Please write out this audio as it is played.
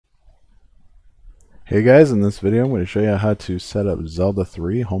Hey guys, in this video I'm going to show you how to set up Zelda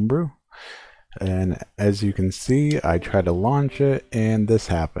 3 Homebrew. And as you can see, I try to launch it and this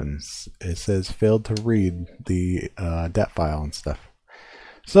happens. It says failed to read the .dat file and stuff.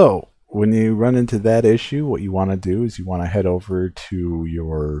 So when you run into that issue, what you want to do is you want to head over to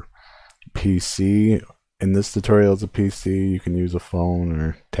your PC. In this tutorial, it's a PC. You can use a phone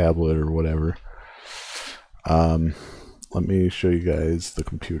or tablet or whatever. Let me show you guys the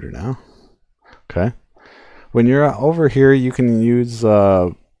computer now. Okay. When you're over here, you can use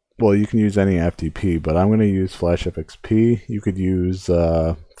you can use any FTP, but I'm going to use FlashFXP. You could use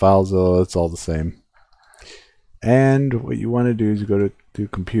FileZilla. It's all the same. And what you want to do is you go to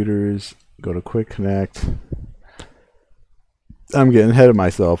computers, go to Quick Connect. I'm getting ahead of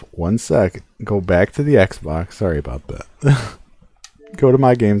myself. 1 sec. Go back to the Xbox. Sorry about that. Go to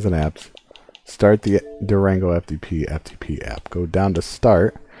My Games and Apps. Start the Durango FTP app. Go down to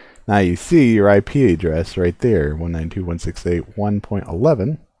Start. Now you see your IP address right there,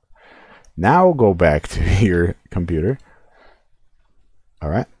 192.168.1.11. Now go back to your computer.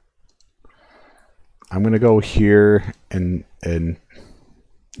 Alright. I'm going to go here and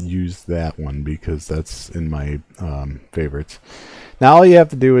use that one because that's in my favorites. Now all you have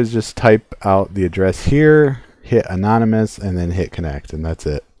to do is just type out the address here, hit anonymous, and then hit connect, and that's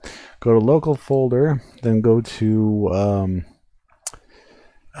it. Go to local folder, then go to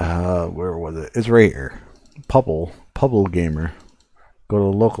where was it? It's right here. Pubble Gamer. Go to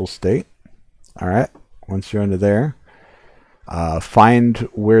local state. Alright. Once you're under there, find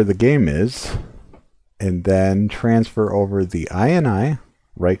where the game is, and then transfer over the INI.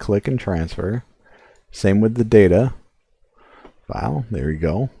 Right click and transfer. Same with the data file. There you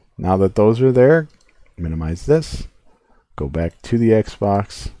go. Now that those are there, minimize this. Go back to the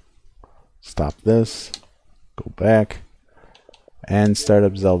Xbox. Stop this. Go back. And start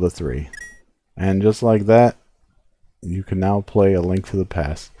up Zelda 3. And just like that, you can now play A Link to the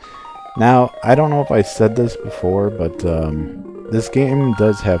Past. Now, I don't know if I said this before, but this game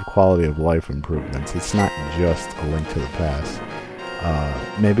does have quality of life improvements. It's not just A Link to the Past.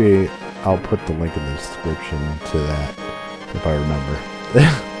 Maybe I'll put the link in the description to that if I remember.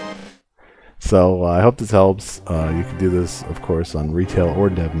 So I hope this helps. You can do this, of course, on retail or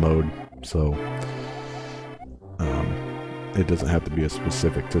dev mode. So it doesn't have to be a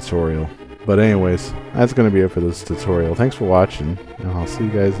specific tutorial. But anyways, that's going to be it for this tutorial. Thanks for watching, and I'll see you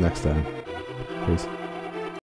guys next time. Peace.